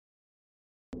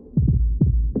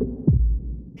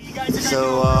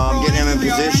So I'm getting them in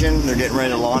position. They're getting ready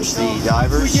to launch the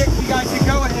divers.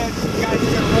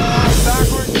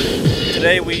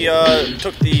 Today we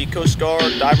took the Coast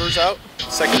Guard divers out.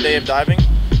 Second day of diving.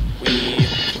 We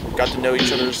got to know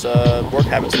each other's work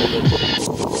habits a little bit.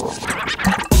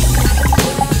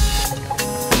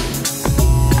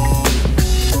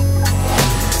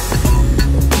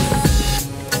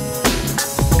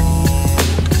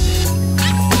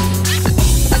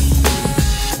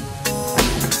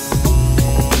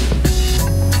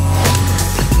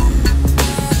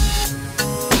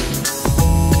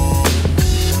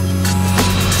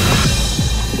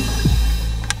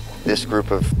 This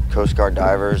group of Coast Guard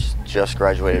divers just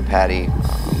graduated PADI.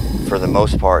 For the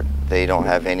most part, they don't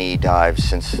have any dives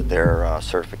since their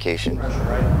certification.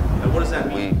 What does that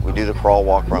mean? We do the crawl,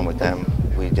 walk, run with them.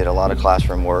 We did a lot of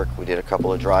classroom work. We did a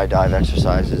couple of dry dive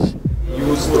exercises.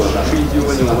 Used to treat you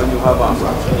when you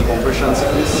have decompression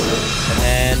sickness.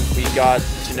 And we got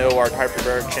to know our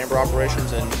hyperbaric chamber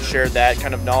operations and shared that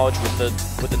kind of knowledge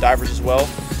with the divers as well.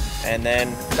 And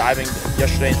then diving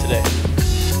yesterday and today.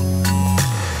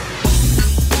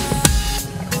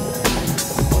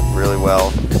 Really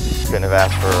well. Couldn't have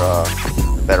asked for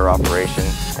a better operation,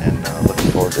 and looking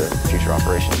forward to future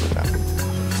operations with them.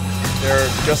 They're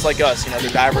just like us, you know, they're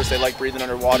divers, they like breathing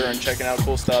underwater and checking out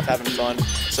cool stuff, having fun.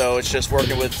 So it's just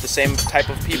working with the same type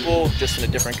of people, just in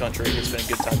a different country. It's been a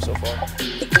good time so far.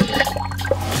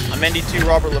 I'm MD2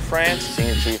 Robert LaFrance.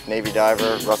 Senior Chief Navy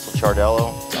Diver Russell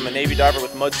Chardello. I'm a Navy diver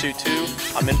with Mudsuit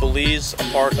 2. I'm in Belize, a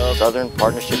part of Southern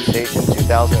Partnership Station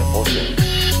 2014.